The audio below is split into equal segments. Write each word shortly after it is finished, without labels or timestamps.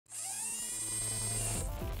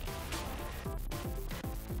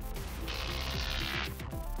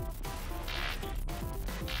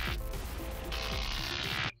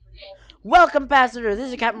Welcome, passengers.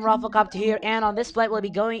 This is Captain RoflCopt'R here, and on this flight we'll be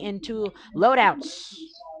going into Loadouts.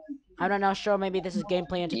 I'm not sure. Maybe this is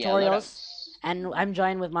gameplay and Yeah, tutorials. loadouts. And I'm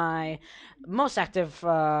joined with my most active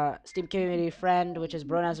Steam community friend, which is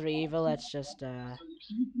Bronazri Evil. Let's just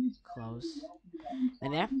close.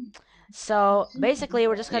 In there. So basically,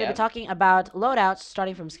 we're just going to be Yep. talking about loadouts,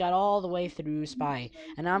 starting from Scout all the way through Spy.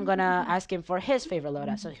 And I'm gonna ask him for his favorite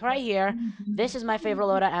loadout. So right here, this is my favorite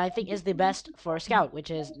loadout, and I think is the best for Scout,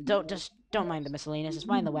 which is don't mind the miscellaneous, just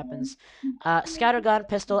mind the weapons. Scatter gun,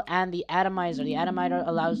 pistol, and the atomizer. The atomizer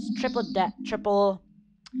allows triple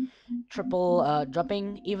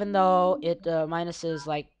dropping, even though it minuses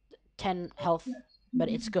like 10 health, but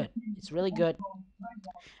it's good. It's really good.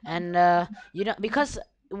 And you know, because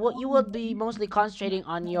what you will be mostly concentrating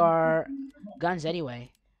on your guns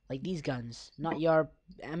anyway, like these guns, not your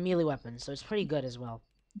melee weapons. So it's pretty good as well.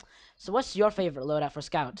 So what's your favorite loadout for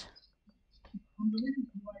Scout?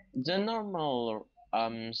 The normal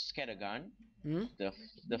scattergun, Hmm? the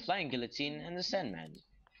the flying guillotine, and the Sandman.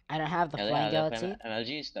 I don't have the Yeah, flying yeah, the galaxy.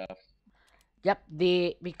 MLG stuff. Yep.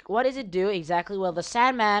 What does it do exactly? Well, the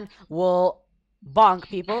Sandman will bonk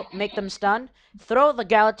people, make them stun, throw the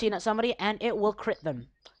guillotine at somebody, and it will crit them.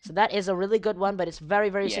 So that is a really good one, but it's very,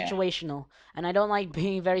 very Yeah. situational. And I don't like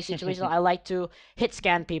being very situational. I like to hit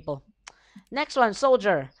scan people. Next one,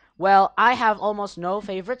 soldier. Well, I have almost no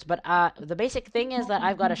favorites, but the basic thing is that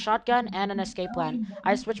I've got a shotgun and an escape plan.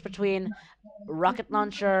 I switch between rocket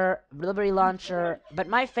launcher, liberty launcher, but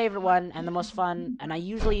my favorite one and the most fun, and I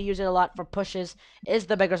usually use it a lot for pushes, is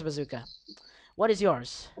the beggar's bazooka. What is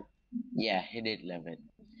yours? Yeah, he did love it.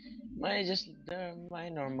 Mine is just my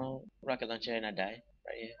normal rocket launcher, and I die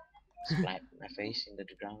right here. Splat my face into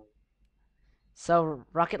the ground. So,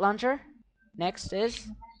 rocket launcher. Next is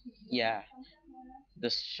Yeah, the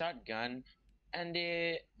shotgun and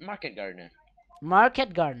the market gardener.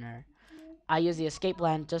 market gardener. I use the escape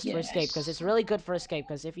plan just for escape because it's Yes. really good for escape.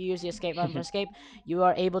 Because if you use the escape plan for escape, you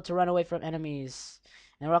are able to run away from enemies.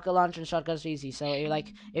 And rocket launcher and shotguns are easy. So you're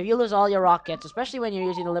like, if you lose all your rockets, especially when you're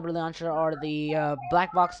using the liberty launcher or the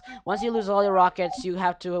black box, once you lose all your rockets, you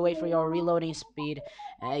have to wait for your reloading speed.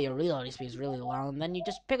 Your reloading speed is really long. And then you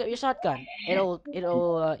just pick up your shotgun. It'll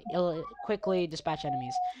quickly dispatch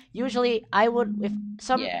enemies. Usually, I would if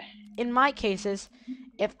some Yeah. in my cases,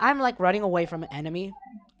 if I'm like running away from an enemy,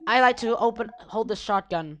 I like to hold the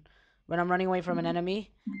shotgun when I'm running away from an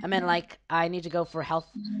enemy. I mean, like, I need to go for health,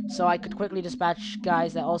 so I could quickly dispatch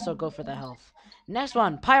guys that also go for the health. Next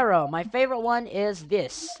one, Pyro. My favorite one is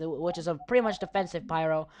this, which is a pretty much defensive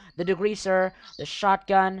Pyro. The Degreaser, the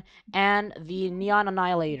Shotgun, and the Neon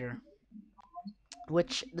Annihilator.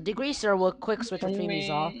 Which the degreaser will quick switch For between these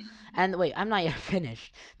all. me, And wait, I'm not yet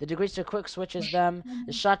finished. The degreaser quick switches them.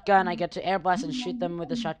 The shotgun, I get to air blast and shoot them with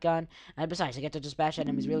the shotgun. And besides, I get to dispatch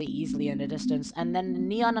enemies really easily in the distance. And then the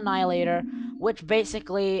neon annihilator, which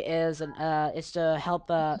basically is to help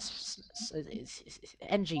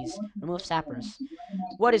NGs remove sappers.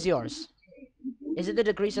 What is yours? Is it the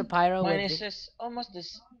degreaser pyro mine with is just almost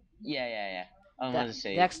this. Yeah, yeah, yeah. the Almost the the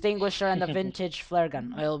same. extinguisher and the vintage flare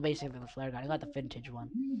gun? Well, basically the flare gun. I got the vintage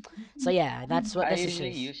one. So yeah, that's what I this usually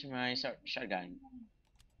is. use my shotgun.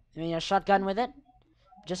 I mean, a shotgun with it,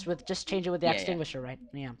 just change it with the Yeah, yeah. extinguisher, right?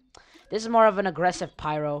 Yeah. This is more of an aggressive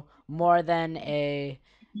pyro, more than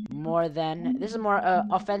this is more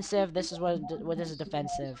offensive. This is what this is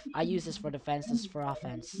defensive. I use this for defense. This is for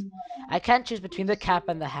offense. I can't choose between the cap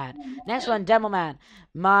and the hat. Next one, Demo Man.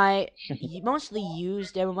 My mostly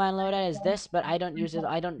used Demo Man loadout is this, but I don't use it.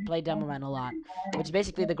 I don't play Demo Man a lot. Which is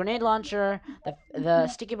basically the grenade launcher, the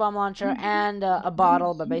sticky bomb launcher, and a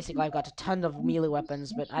bottle. But basically, I've got a ton of melee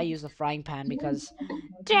weapons. But I use the frying pan because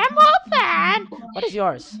Demo Pan. What is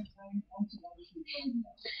yours?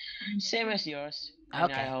 Same as yours.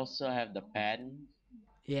 And I Okay. also have the pen.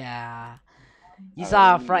 Yeah. You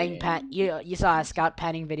saw a Oh frying yeah. pan. You saw a scout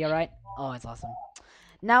panning video, right? Oh, it's awesome.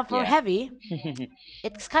 Now for Yeah. heavy,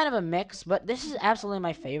 it's kind of a mix, but this is absolutely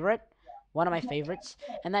my favorite. One of my favorites,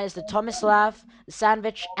 and that is the Tomislav, the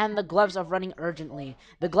Sandwich, and the Gloves of Running Urgently.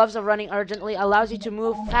 The Gloves of Running Urgently allows you to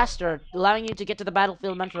move faster, allowing you to get to the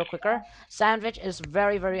battlefield much more quicker. Sandwich is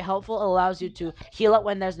very, very helpful. It allows you to heal up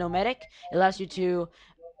when there's no medic. It allows you to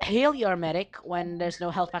heal your medic when there's no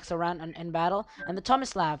health packs around in battle. And the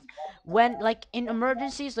Tomislav, when like in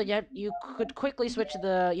emergencies, so you could quickly switch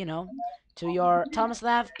to your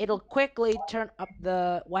Tomislav. It'll quickly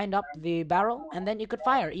wind up the barrel, and then you could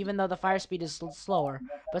fire, even though the fire speed is slower.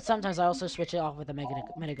 But sometimes I also switch it off with a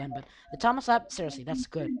minigun. But the Tomislav, seriously, that's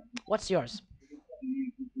good. What's yours?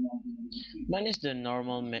 Mine is the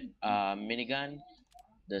normal minigun,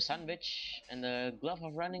 the sandwich, and the glove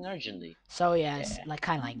of running urgently. So yeah, it's Yeah, like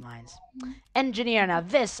kind of like mine's. Engineer. Now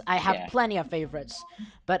this I have yeah. plenty of favorites,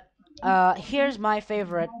 but here's my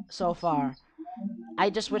favorite so far. I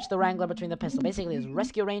just switched the Wrangler between the pistol. Basically, it's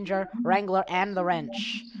Rescue Ranger, Wrangler, and the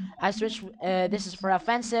wrench. I switched. This is for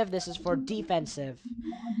offensive. This is for defensive.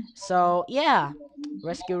 So yeah,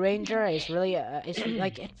 Rescue Ranger is really it's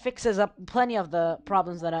like it fixes up plenty of the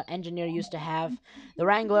problems that an engineer used to have. The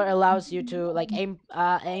Wrangler allows you to like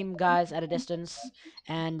aim guys at a distance,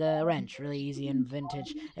 and the wrench really easy and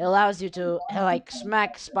vintage. It allows you to like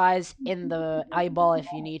smack spies in the eyeball if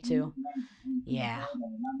you need to. Yeah.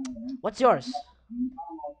 What's yours?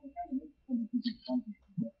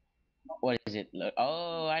 What is it?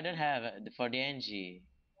 Oh, I don't have for the NG.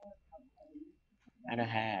 I don't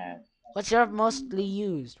have What's your mostly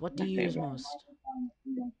used? What do my you use favorite. most?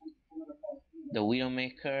 The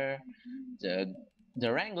Widowmaker, the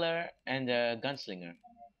the Wrangler, and the Gunslinger.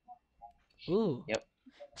 Ooh. Yep.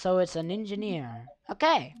 So it's an engineer.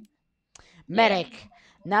 Okay. Yeah. Medic.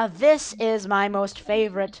 Now this is my most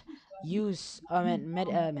favorite use. I mean,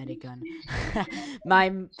 medic gun.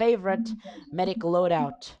 My favorite medic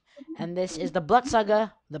loadout, and this is the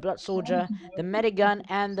Bloodsucker, the Blood Soldier, the medic gun,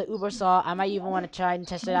 and the Uber Saw. I might even want to try and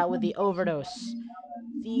test it out with the Overdose.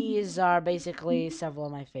 These are basically several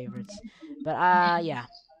of my favorites. But yeah.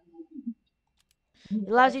 It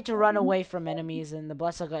allows you to run away from enemies, and the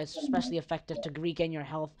Bloodsucker is especially effective to regain your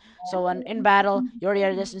health. So when in battle, you're already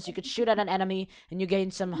at a distance, you could shoot at an enemy, and you gain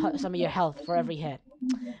some of your health for every hit.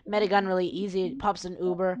 Medigun really easy. It pops an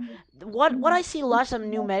Uber. What I see lots of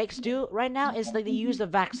new medics do right now is like they use the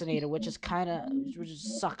vaccinator, which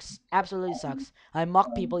sucks. Absolutely sucks. I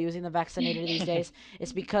mock people using the vaccinator these days.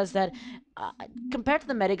 It's because that uh, compared to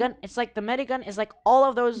the medigun, it's like the medigun is like all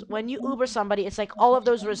of those when you Uber somebody, it's like all of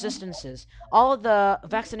those resistances, all of the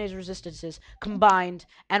vaccinator resistances combined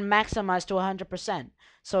and maximized to 100%.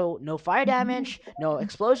 So no fire damage, no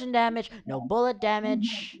explosion damage, no bullet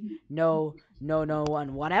damage, no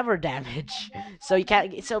one whatever damage. So you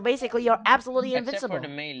can't. So basically, you're absolutely Except for the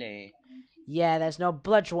invincible. melee. Yeah, there's no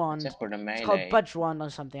bludge wand. Except for the It's called melee. budge wand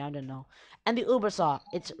or something. I don't know. And the Uber saw.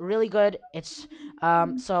 It's really good. It's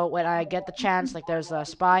So when I get the chance, like there's a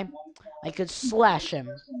spy, I could slash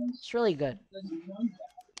him. It's really good.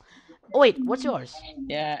 Oh wait, what's yours?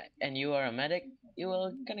 Yeah, and you are a medic, you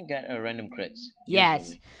will gonna get a random crits Yes.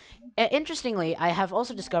 usually. Interestingly, I have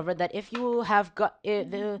also discovered that if you have got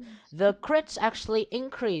the crits actually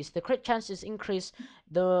increase, the crit chances increase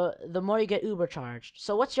the more you get Uber charged.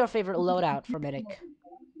 So what's your favorite loadout for medic?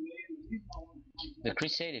 The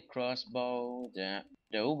Crusader crossbow, the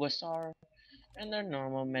Ubasar, and the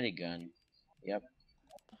normal medigun. Yep.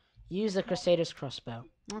 Use the Crusader's crossbow.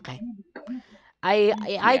 Okay. I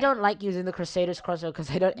Yeah. don't like using the Crusader's crossbow because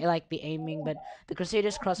I don't like the aiming, but the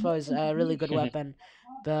Crusader's crossbow is a really good weapon.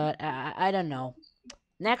 But I don't know.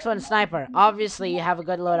 Next one, sniper. Obviously, you have a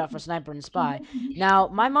good loadout for sniper and spy. Now,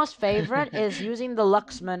 my most favorite is using the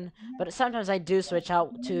Luxman, but sometimes I do switch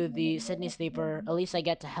out to the Sydney Sleeper. At least I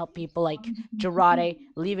get to help people like Girardi,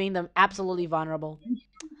 leaving them absolutely vulnerable.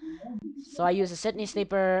 So I use a Sydney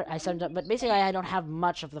Sleeper. I sometimes, but basically I don't have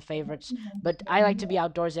much of the favorites. But I like to be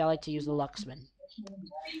outdoorsy. I like to use the Luxman.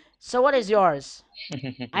 So what is yours?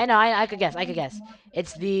 I know. I could guess. I could guess.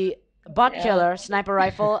 It's the Bot Yeah. Killer, Sniper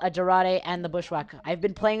Rifle, a Girardi, and the Bushwhacker. I've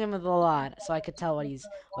been playing him with a lot, so I could tell what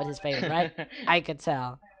his favorite, right? I could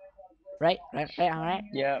tell. Right, alright?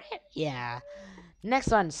 Yeah. Yeah. Next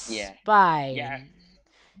one, Yeah. Spy. Yeah.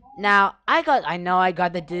 Now, I know I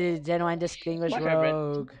got the Genuine Distinguished My favorite.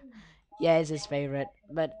 Rogue. Yeah, it's his favorite.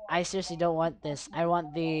 But I seriously don't want this. I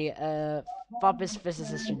want the Fopis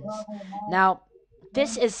Physicians. Now,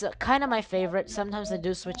 this is kind of my favorite. Sometimes I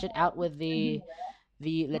do switch it out with the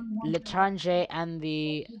L'étranger and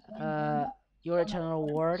the Your Eternal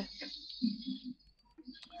Reward.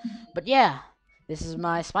 But yeah, this is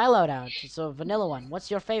my spy loadout. It's a vanilla one. What's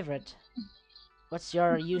your favorite? What's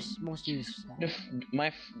your most used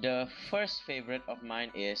one? The first favorite of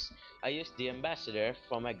mine is I use the Ambassador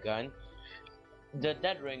for my gun, the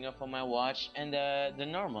Dead Ringer for my watch, and the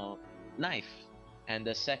normal knife. And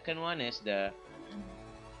the second one is the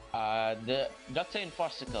Doctor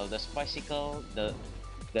Enforcicle, the Spicicle,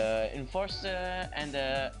 the Enforcer, and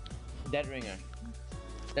the Dead Ringer.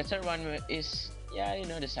 The third one is, yeah, you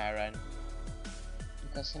know, the Siren,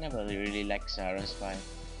 because I never really like Siren Spy.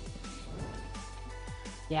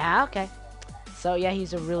 Yeah, okay. So yeah,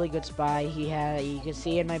 he's a really good spy. You can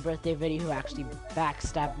see in my birthday video who actually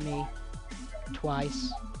backstabbed me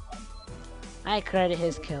twice. I credit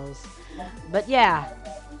his kills. But yeah,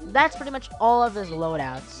 that's pretty much all of his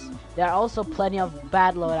loadouts. There are also plenty of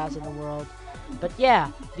bad loadouts in the world. But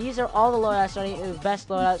yeah, these are all the loadouts, starting with best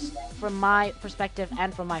loadouts from my perspective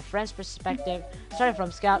and from my friend's perspective, starting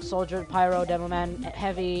from Scout, Soldier, Pyro, Demoman,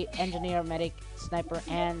 Heavy, Engineer, Medic, Sniper,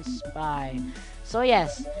 and Spy. So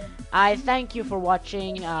yes, I thank you for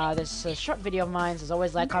watching this short video of mine. As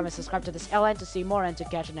always, like, comment, subscribe to this LN to see more and to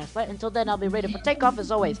catch the next flight. Until then, I'll be ready for takeoff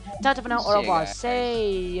as always. Ta-ta for now, au See you revoir. guys.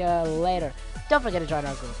 See ya later. Don't forget to join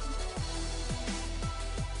our group.